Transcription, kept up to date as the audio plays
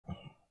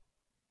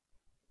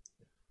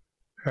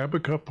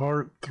Habakkuk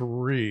Part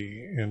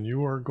 3, and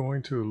you are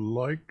going to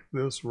like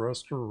this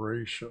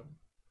restoration.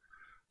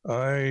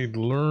 I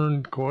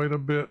learned quite a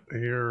bit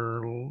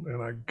here,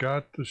 and I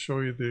got to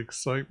show you the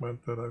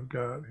excitement that I've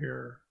got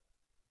here.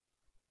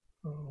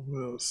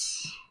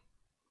 This,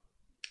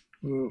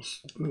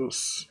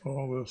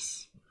 all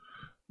this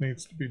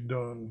needs to be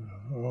done.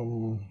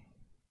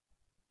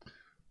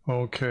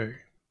 Okay.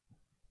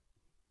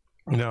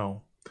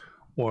 Now,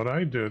 what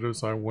I did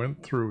is I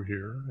went through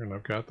here, and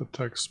I've got the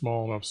text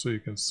small enough so you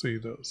can see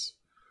this,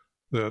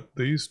 that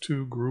these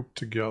two group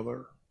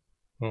together,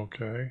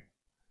 okay?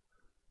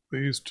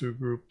 These two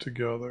group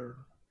together.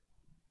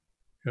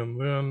 And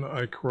then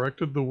I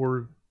corrected the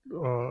word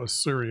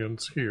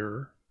Assyrians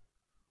here.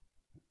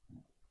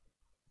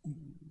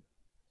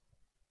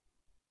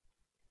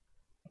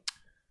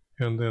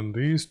 And then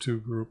these two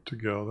group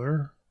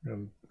together,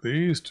 and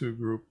these two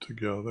group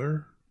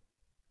together,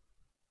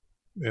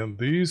 and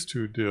these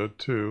two did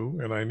too,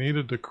 and I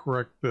needed to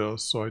correct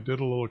this, so I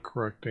did a little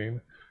correcting.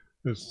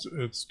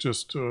 It's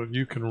just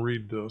you can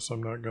read this. I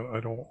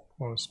don't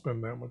want to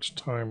spend that much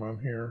time on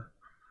here.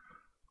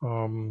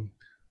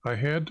 I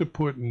had to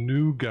put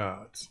new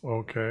gods,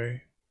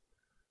 okay?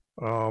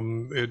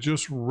 It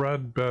just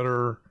read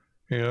better,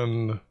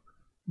 and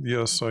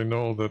yes, I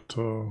know that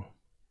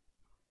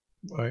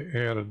I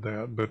added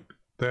that, but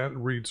that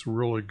reads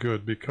really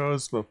good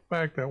because the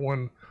fact that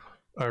when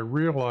I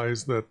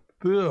realized that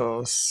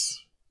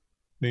this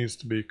needs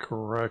to be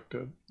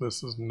corrected,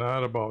 this is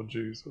not about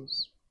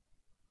Jesus.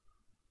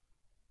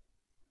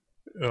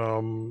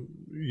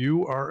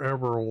 You are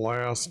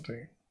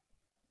everlasting.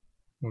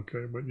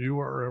 Okay, but you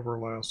are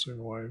everlasting,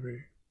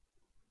 YV.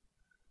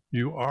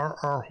 You are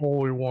our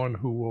Holy One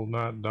who will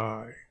not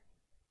die.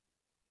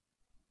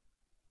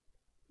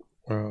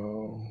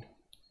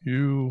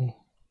 You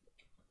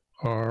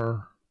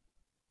are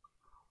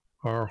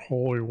our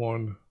Holy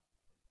One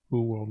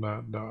who will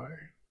not die.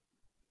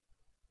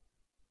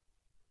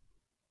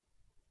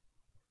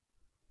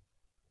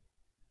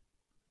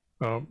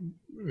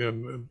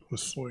 And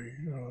let's see.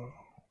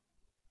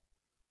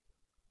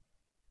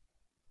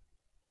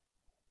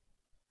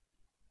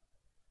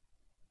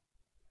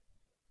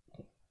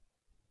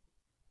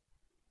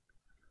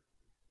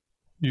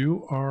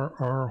 You are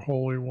our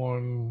Holy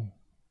One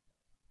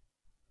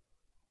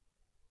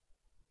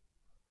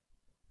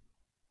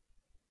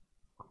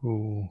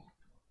who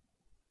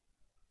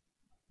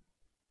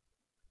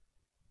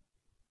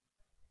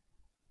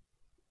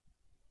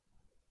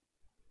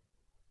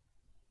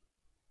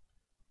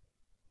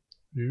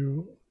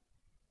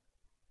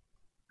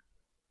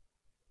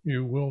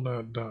you will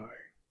not die.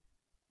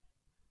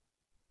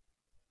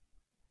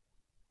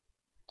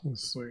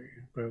 Let's see.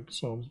 That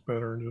sounds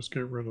better, and just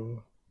get rid of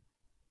the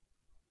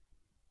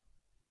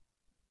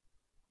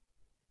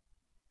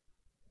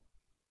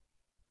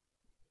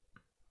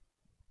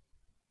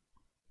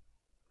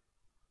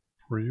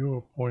for you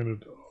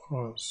appointed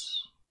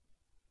us.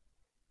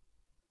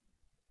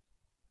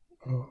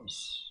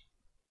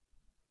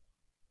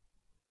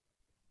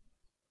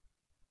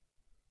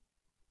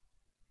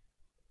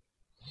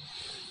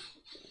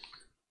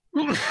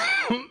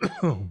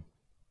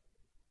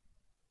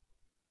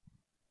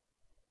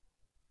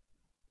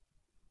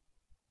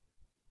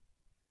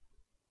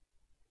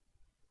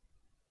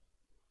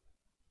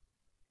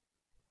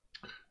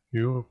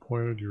 You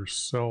appointed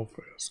yourself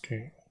as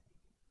king.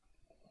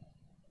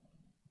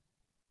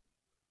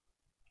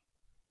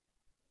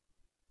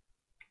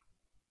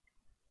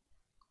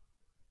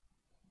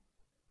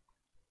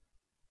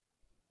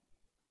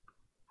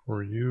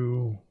 For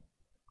you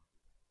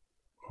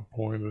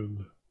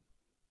appointed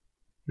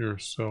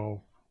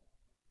yourself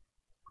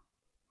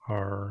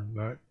our,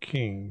 not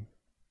king.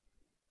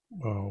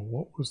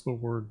 What was the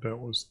word that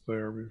was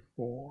there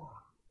before?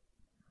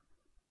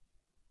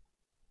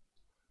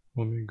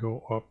 Let me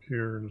go up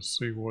here and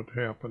see what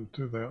happened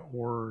to that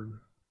word.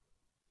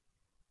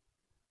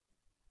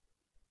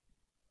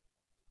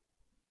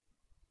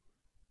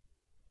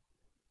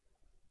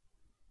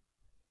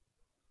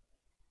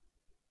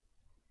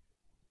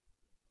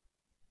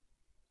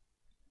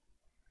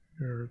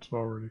 Here it's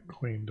already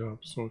cleaned up,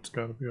 so it's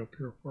got to be up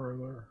here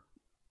farther.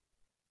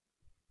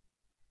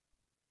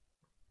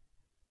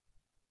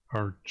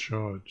 Our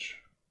judge.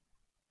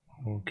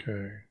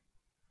 Okay.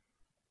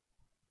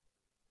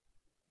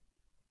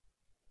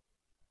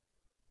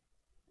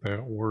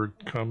 That word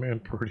come in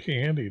pretty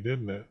handy,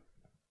 didn't it?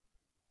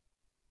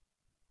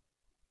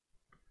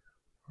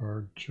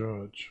 Our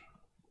judge.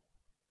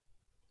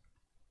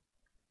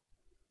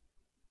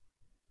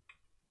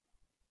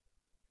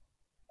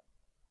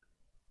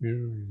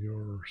 You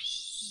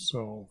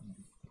yourself.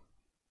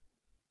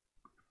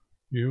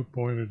 You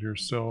appointed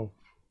yourself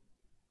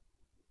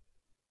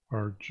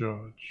our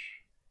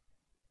judge.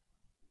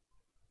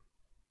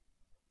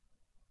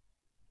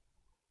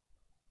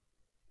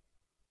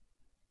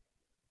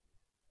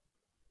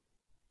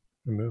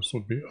 And this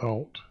would be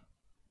out.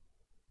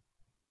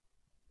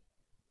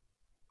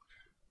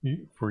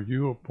 For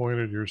you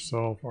appointed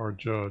yourself our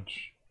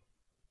judge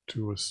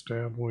to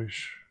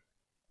establish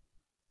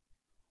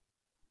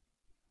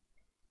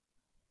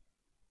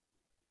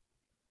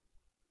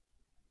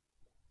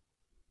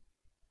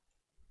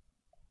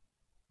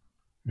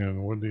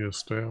And what did he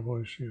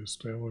establish? He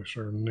established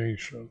our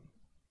nation.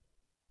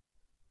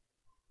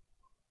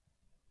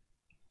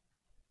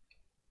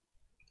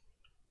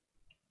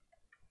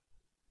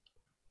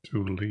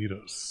 To lead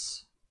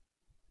us.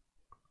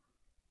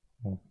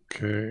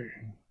 Okay.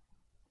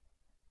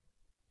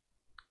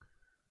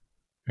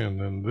 And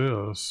then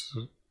this,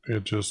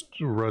 it just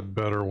read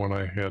better when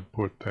I had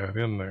put that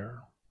in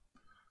there,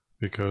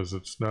 because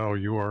it's now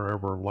you are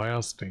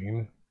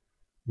everlasting,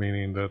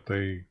 meaning that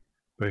they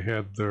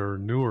had their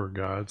newer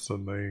gods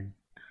and they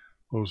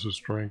lose the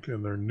strength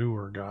in their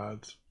newer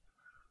gods.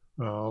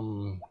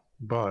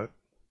 But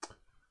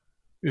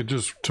it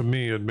just, to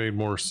me, it made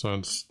more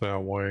sense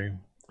that way.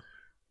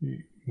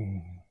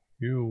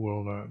 You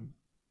will not.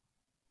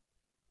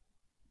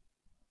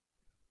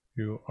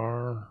 You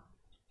are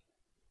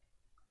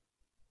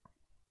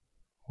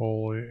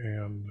holy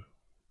and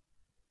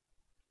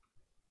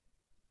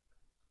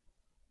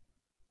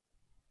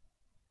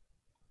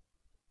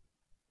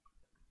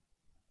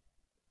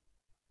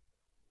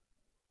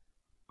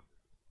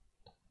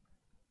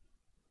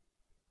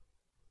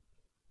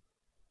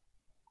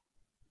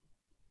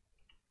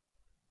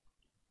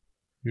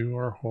you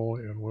are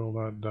holy and will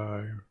not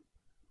die.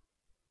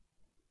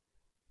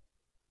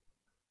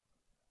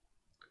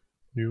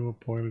 You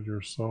appointed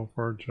yourself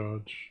our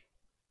judge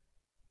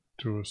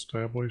to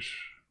establish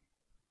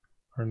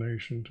our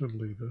nation to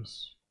lead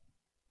us.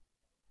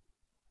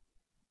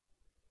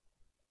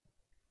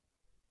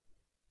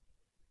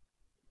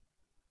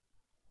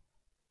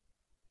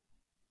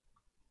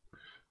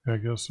 I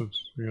guess it's,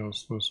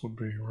 yes, this would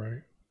be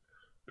right.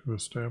 To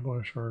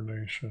establish our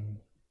nation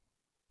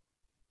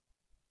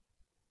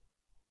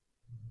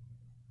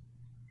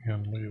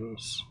and lead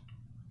us.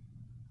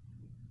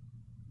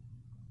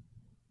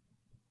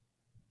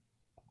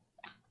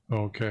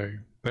 Okay,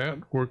 that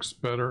works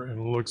better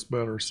and looks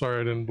better.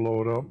 Sorry I didn't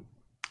blow it up.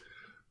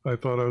 I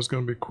thought I was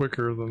going to be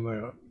quicker than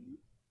that.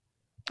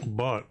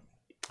 But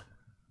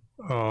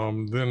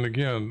then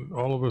again,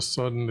 all of a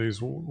sudden,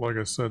 these, like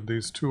I said,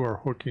 these two are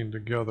hooking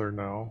together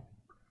now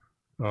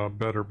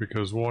better,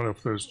 because one,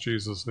 if there's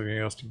Jesus, then he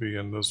has to be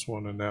in this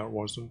one, and that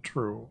wasn't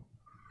true.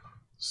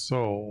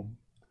 So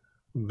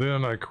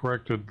then I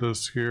corrected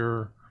this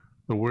here.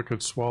 The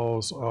wicked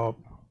swallows up,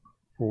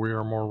 for we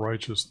are more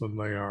righteous than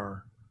they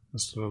are,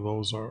 instead of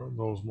those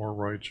more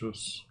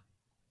righteous.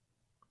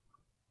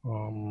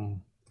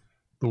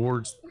 The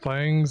words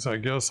things, I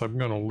guess I'm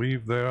going to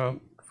leave that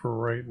for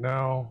right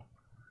now.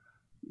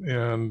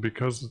 And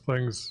because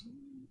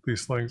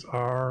these things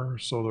are,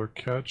 so their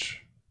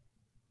catch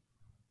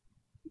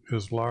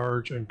is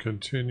large and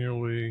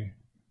continually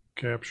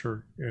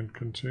captured and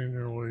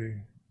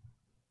continually.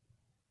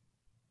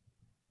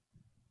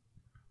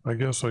 I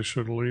guess I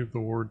should leave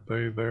the word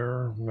they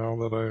there, now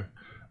that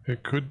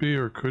it could be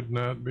or could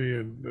not be,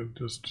 and it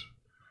just,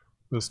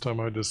 this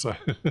time I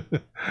decided.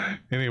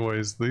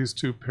 Anyways, these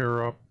two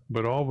pair up,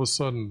 but all of a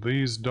sudden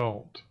these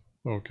don't.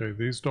 Okay,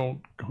 these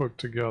don't hook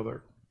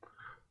together.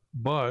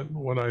 But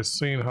when I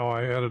seen how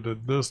I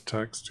edited this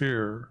text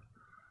here,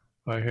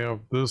 I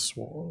have this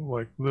one,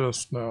 like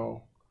this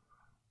now.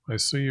 I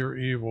see your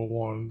evil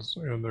ones,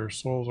 and their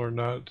souls are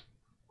not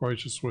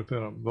righteous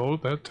within them. Though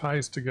that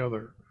ties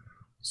together.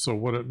 So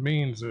what it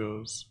means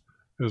is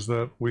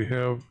that we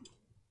have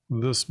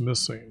this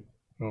missing,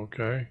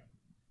 okay?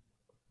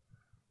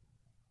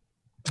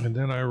 And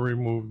then I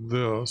removed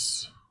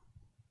this.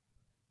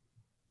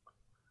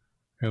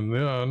 And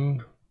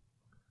then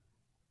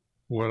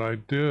what I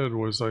did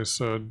was I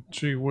said,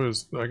 gee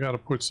whiz, I got to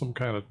put some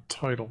kind of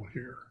title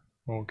here,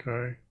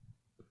 okay?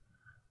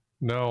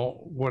 Now,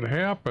 what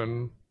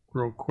happened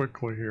real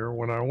quickly here,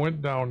 when I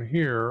went down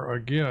here,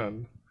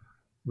 again,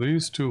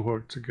 these two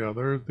hook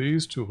together,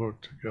 these two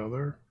hook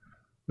together,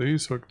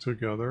 these hook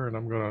together, and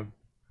I'm going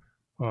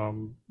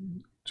to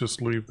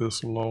just leave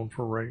this alone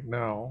for right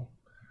now.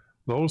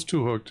 Those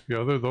two hook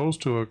together, those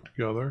two hook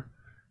together,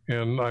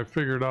 and I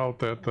figured out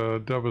that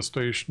the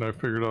devastation I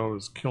figured out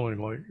is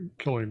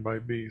killing by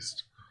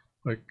beast,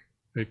 like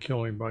a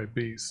killing by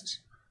beast.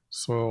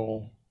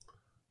 So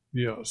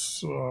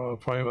yes,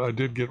 I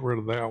did get rid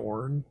of that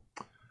word,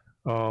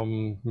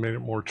 made it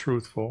more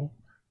truthful.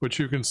 But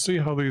you can see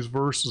how these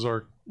verses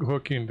are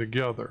hooking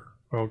together,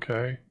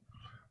 okay?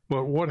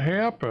 But what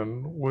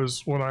happened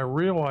was when I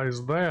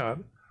realized that,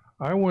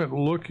 I went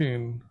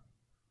looking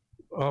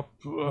up,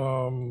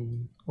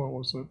 what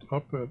was it,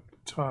 up at the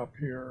top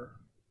here.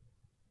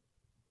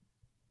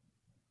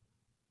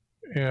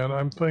 And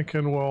I'm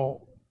thinking,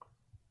 well,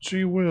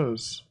 gee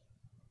whiz,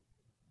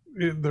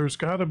 there's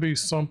got to be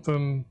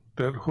something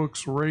that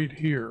hooks right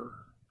here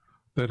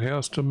that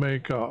has to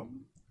make up.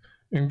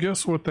 And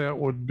guess what that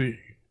would be?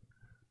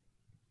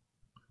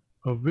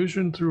 A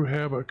vision through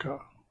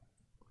Habakkuk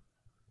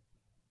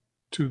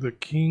to the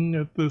king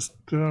at this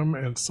time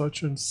and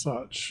such.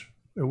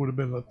 It would have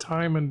been the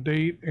time and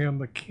date and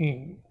the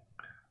king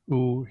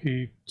who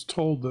he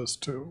told this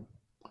to.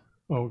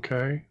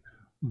 Okay,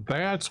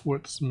 that's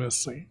what's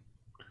missing.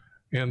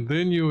 And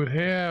then you would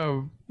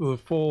have the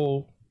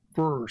full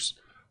verse.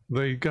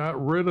 They got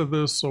rid of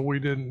this so we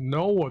didn't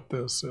know what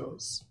this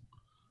is.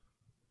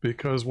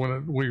 because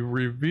when we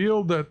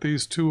revealed that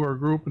these two are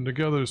grouping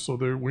together, so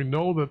that we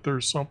know that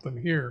there's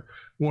something here.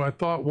 When I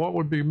thought what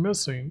would be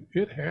missing,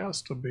 it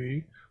has to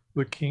be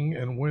the king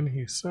and when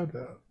he said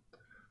that.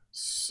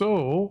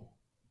 So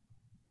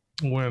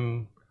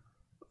when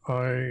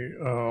I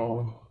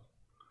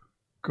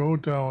go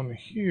down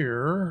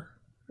here,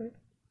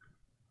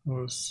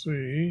 let's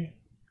see,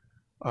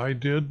 I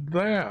did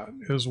that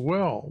as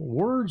well.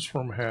 Words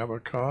from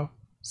Habakkuk,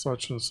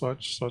 such and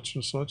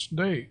such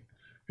date.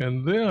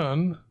 And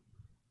then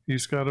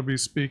he's got to be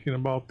speaking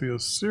about the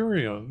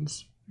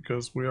Assyrians,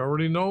 because we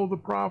already know the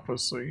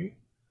prophecy.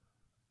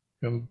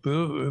 And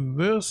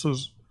this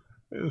is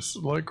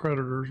like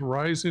creditors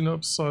rising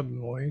up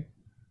suddenly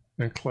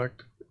and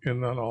collect,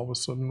 and then all of a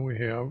sudden we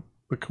have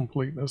the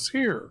completeness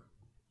here.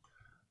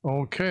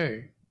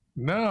 Okay,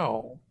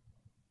 now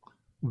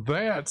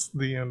that's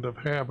the end of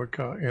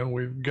Habakkuk, and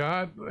we've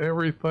got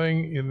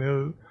everything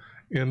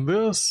in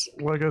this.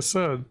 Like I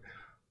said,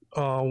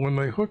 when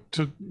they hook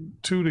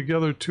two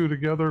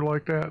together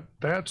like that,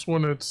 that's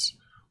when it's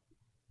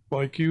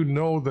like, you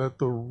know, that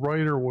the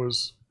writer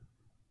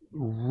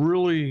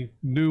really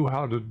knew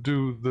how to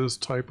do this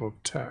type of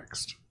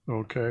text.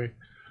 Okay,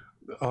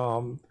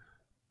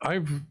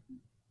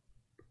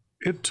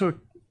 it took,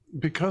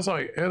 because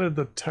I edited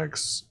the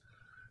text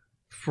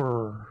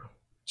for,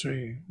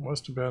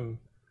 must have been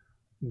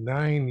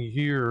 9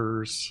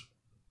 years,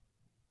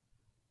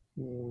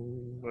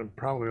 and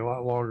probably a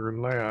lot longer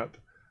than that,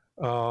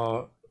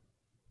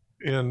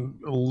 in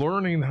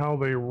learning how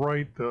they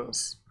write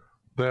this,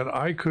 that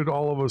I could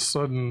all of a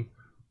sudden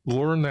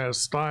learn that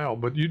style.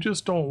 But you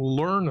just don't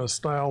learn a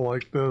style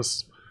like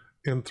this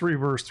in 3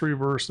 verse, 3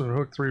 verse, and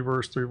hook 3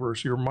 verse, 3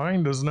 verse. Your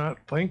mind does not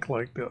think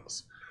like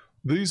this.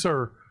 These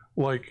are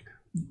like,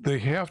 they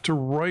have to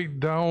write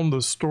down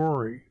the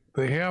story.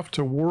 They have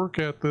to work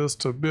at this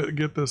to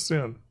get this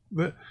in.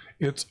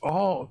 It's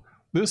all,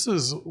 this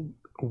is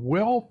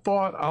well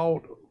thought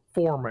out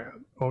format,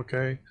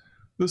 okay?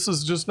 This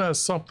is just not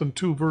something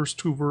 2 verse,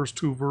 2 verse,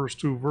 2 verse,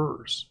 2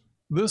 verse.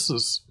 This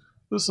is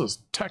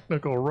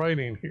technical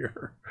writing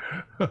here.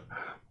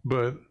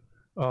 But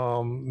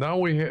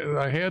now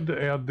I had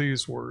to add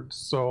these words,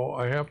 so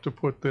I have to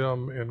put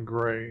them in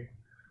gray.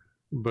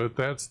 But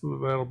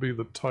that'll be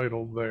the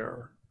title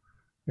there.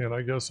 And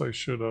I guess I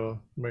should have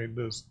made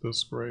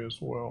this gray as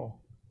well,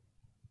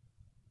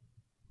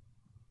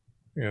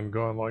 and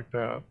gone like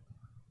that.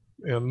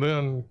 And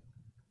then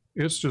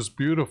it's just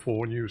beautiful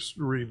when you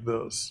read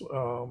this.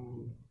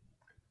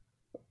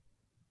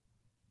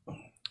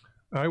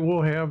 I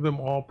will have them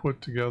all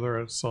put together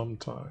at some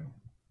time.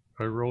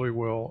 I really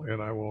will,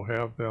 and I will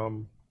have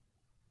them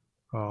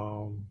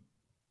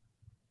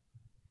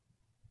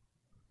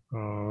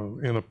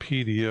in a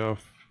PDF,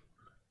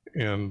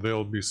 and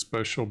they'll be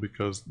special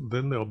because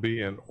then they'll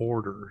be in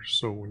order.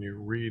 So when you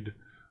read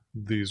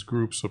these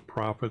groups of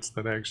prophets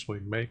that actually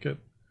make it,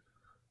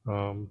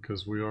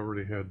 because we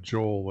already had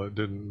Joel that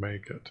didn't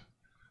make it.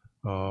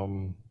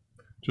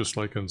 Just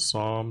like in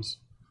Psalms,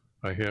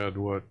 I had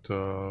what,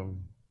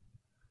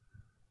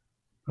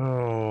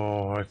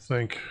 I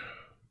think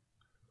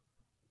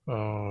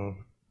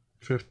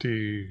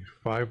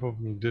 55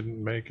 of them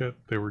didn't make it.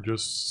 They were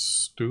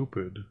just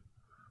stupid.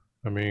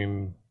 I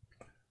mean,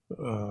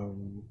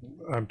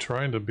 I'm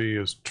trying to be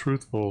as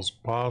truthful as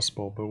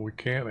possible, but we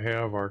can't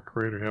have our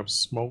Creator have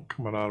smoke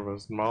coming out of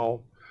his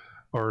mouth,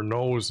 or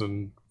nose,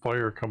 and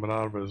fire coming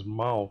out of his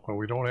mouth, but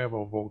we don't have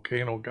a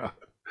volcano god.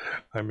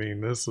 I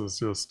mean, this is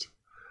just,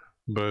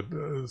 but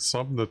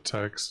some of the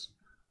texts,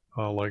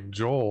 like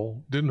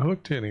Joel, didn't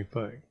hook to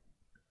anything.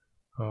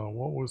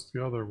 What was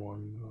the other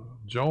one?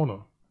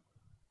 Jonah.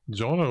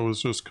 Jonah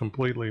was just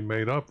completely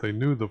made up. They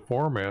knew the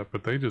format,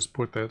 but they just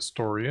put that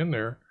story in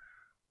there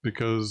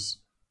because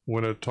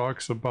when it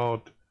talks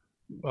about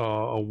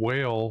a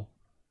whale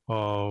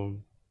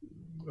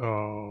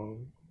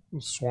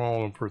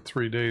swallowing for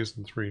 3 days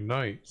and 3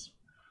 nights,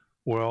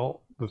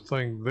 well, the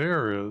thing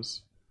there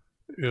is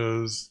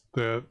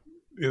that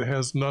it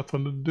has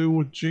nothing to do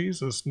with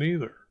Jesus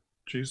neither.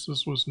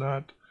 Jesus was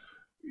not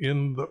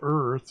in the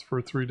earth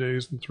for 3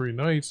 days and 3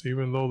 nights,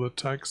 even though the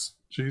text,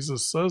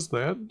 Jesus says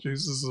that.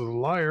 Jesus is a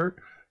liar,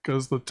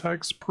 because the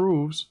text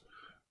proves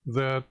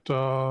that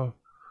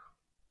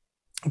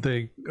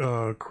they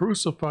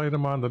crucified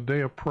him on the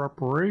day of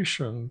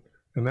preparation,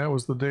 and that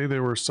was the day they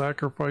were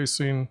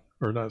sacrificing,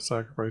 or not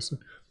sacrificing,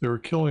 they were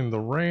killing the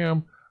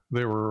ram,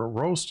 they were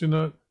roasting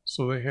it,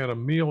 so they had a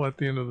meal at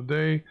the end of the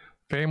day.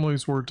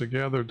 Families were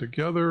together.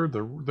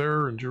 They're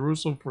there in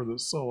Jerusalem for the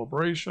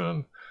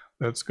celebration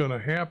that's going to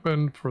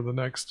happen for the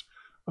next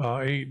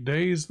 8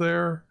 days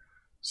there.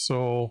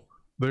 So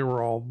they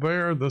were all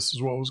there. This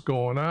is what was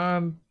going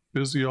on,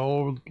 busy all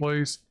over the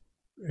place,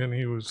 and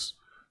he was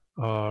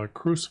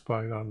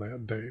crucified on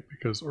that day,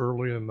 because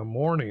early in the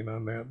morning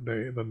on that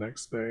day, the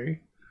next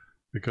day,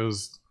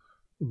 because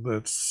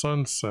that's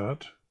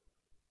sunset,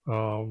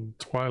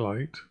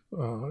 twilight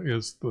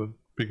is the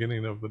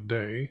beginning of the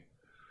day.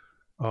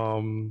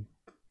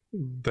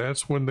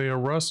 That's when they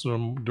arrested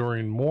him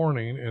during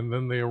morning, and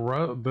then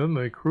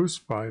they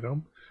crucified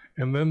him,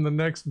 And then the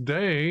next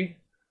day,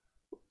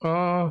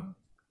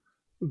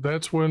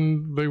 that's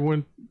when they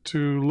went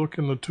to look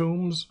in the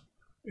tombs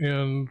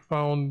and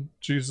found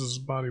Jesus'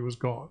 body was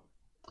gone.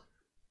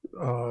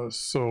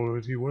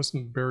 So he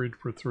wasn't buried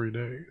for 3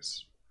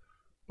 days.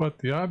 But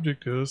the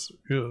object is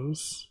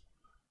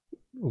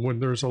when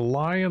there's a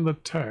lie in the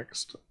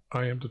text,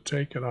 I am to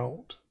take it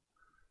out.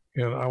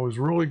 And I was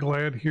really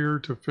glad here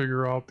to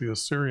figure out the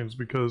Assyrians,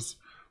 because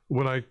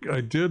when I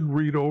did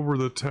read over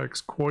the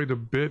text quite a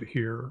bit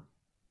here,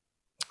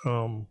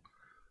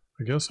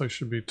 I guess I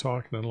should be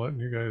talking and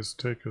letting you guys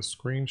take a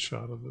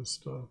screenshot of this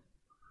stuff.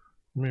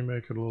 Let me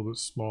make it a little bit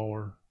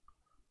smaller.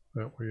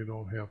 That way you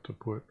don't have to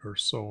put or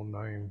sew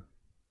nine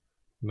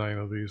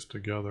of these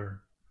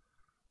together.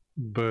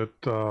 But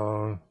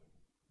let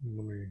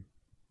me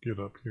get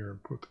up here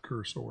and put the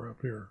cursor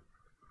up here.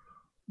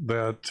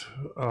 That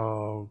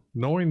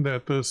knowing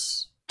that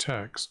this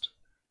text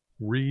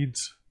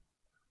reads,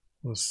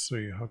 let's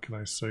see, how can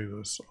I say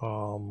this?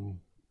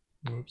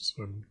 Oops,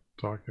 I'm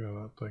talking and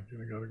not thinking.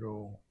 I gotta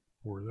go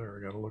over there.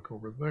 I gotta look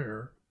over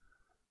there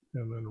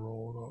and then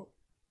roll it up.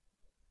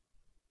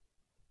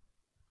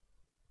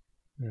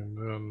 And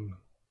then,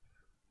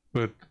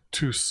 but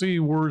to see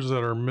words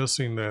that are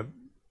missing that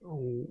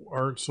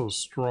aren't so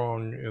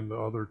strong in the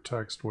other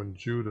text when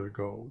Judah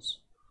goes,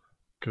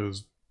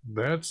 because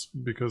that's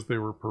because they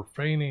were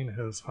profaning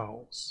his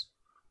house.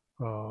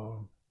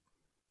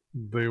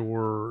 They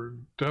were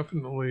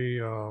definitely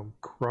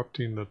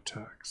corrupting the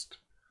text.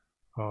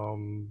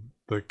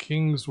 The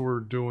kings were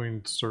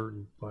doing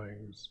certain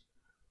things.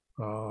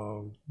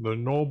 The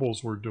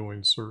nobles were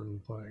doing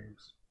certain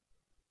things.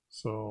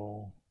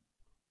 So,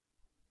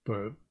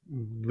 but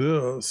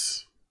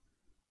this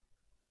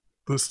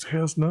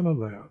has none of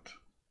that.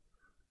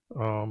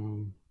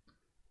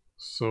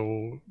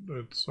 So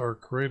it's our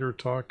Creator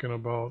talking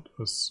about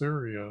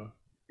Assyria,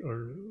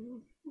 or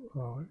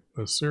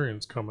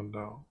Assyrians coming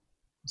down,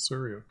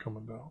 Assyria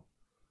coming down.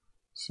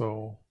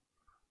 So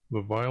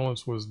the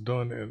violence was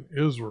done in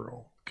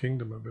Israel,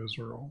 kingdom of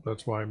Israel.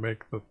 That's why I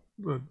make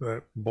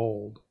that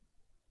bold.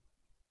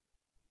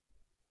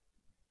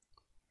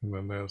 And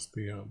then that's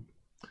the end.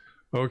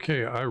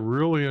 Okay, I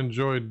really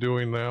enjoyed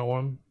doing that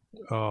one.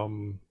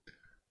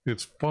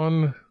 It's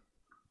fun.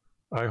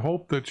 I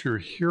hope that you're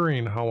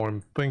hearing how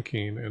I'm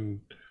thinking and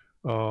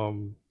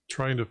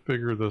trying to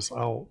figure this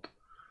out.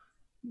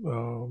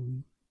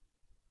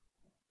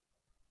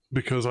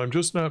 Because I'm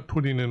just not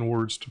putting in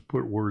words to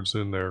put words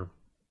in there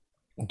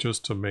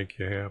just to make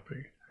you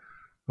happy,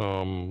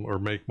 or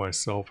make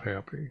myself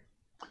happy.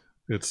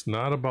 It's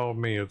not about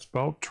me. It's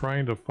about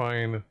trying to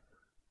find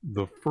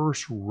the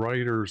first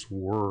writer's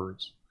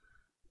words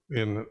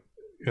and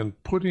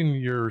putting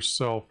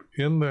yourself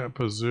in that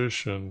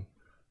position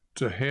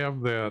to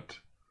have that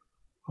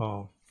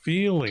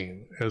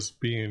feeling as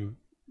being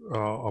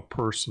a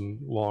person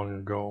long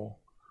ago.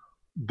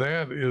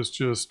 That is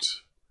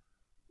just,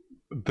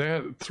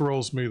 that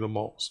thrills me the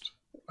most.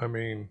 I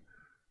mean,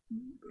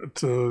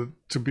 to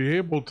be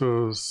able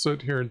to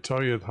sit here and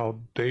tell you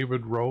how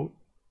David wrote,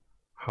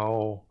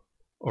 how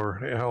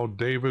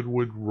David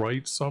would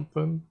write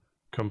something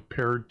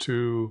compared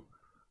to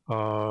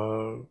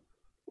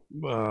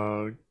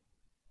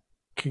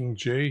King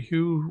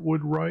Jehu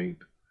would write.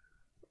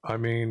 I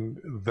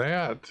mean,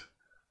 that,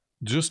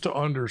 just to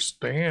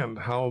understand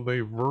how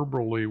they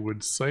verbally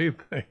would say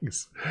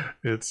things,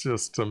 it's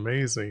just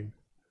amazing.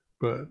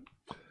 But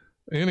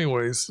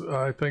anyways,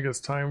 I think it's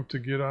time to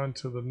get on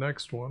to the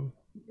next one,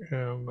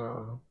 and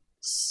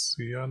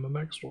see you on the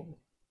next one.